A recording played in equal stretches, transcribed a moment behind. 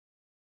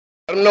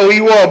Let them know who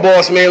you are,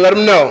 boss man. Let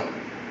them know.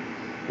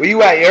 Where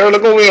you at, yo?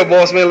 Look over here,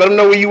 boss man. Let them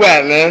know where you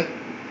at, man.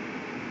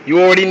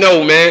 You already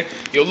know, man.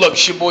 Yo, look,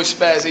 it's your boy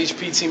Spaz,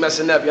 HP Team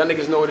SNF. Y'all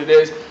niggas know what it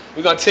is.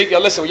 We're gonna take y'all.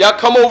 Listen, when y'all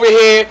come over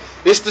here,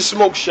 this the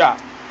smoke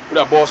shop. What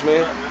up, boss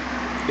man?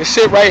 This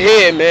shit right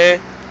here, man.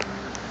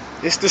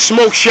 This the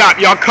smoke shop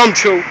y'all come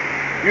to.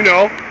 You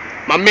know,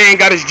 my man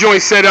got his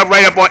joint set up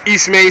right up on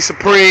East Main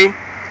Supreme. You know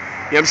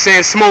what I'm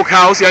saying?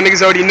 Smokehouse. Y'all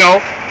niggas already know.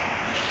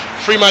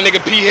 Free my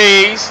nigga P.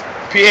 Hayze.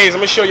 P. Hayze, I'm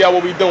gonna show y'all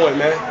what we doing,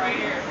 man.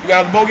 You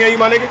got a bogey on you,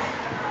 my nigga?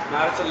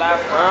 Nah, it's a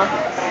last one.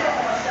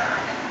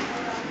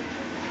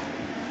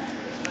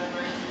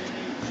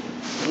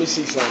 Let me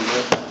see something,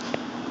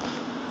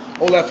 man.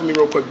 Hold that for me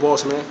real quick,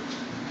 boss, man.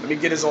 Let me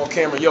get this on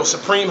camera. Yo,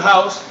 Supreme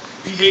House,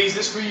 P. Hayze,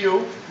 this for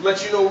you.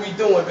 Let you know what we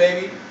doing,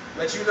 baby.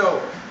 Let you know.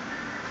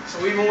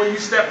 So even when you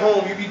step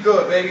home, you be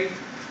good, baby.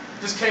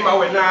 Just came out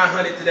with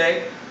 900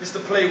 today. Just to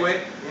play with,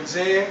 you know what I'm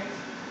saying?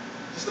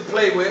 Just to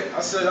play with.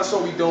 I said, that's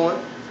what we doing.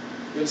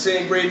 You know what I'm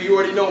saying, Brady? You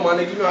already know, my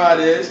nigga. You know how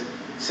it is.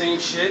 Same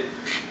shit. You know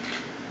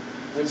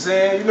what I'm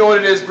saying? You know what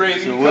it is,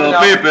 Brady. So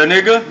well paper,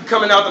 nigga. You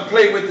coming out to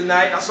play with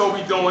tonight. That's what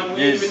we doing.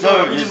 We Yes, even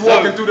sir. doing. We just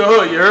walking through the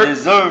hood, you heard?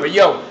 Yes, sir. But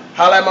yo,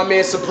 holla at my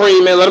man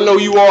Supreme, man. Let him know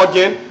who you are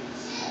again.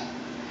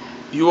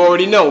 You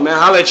already know, man.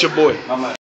 Holla at your boy.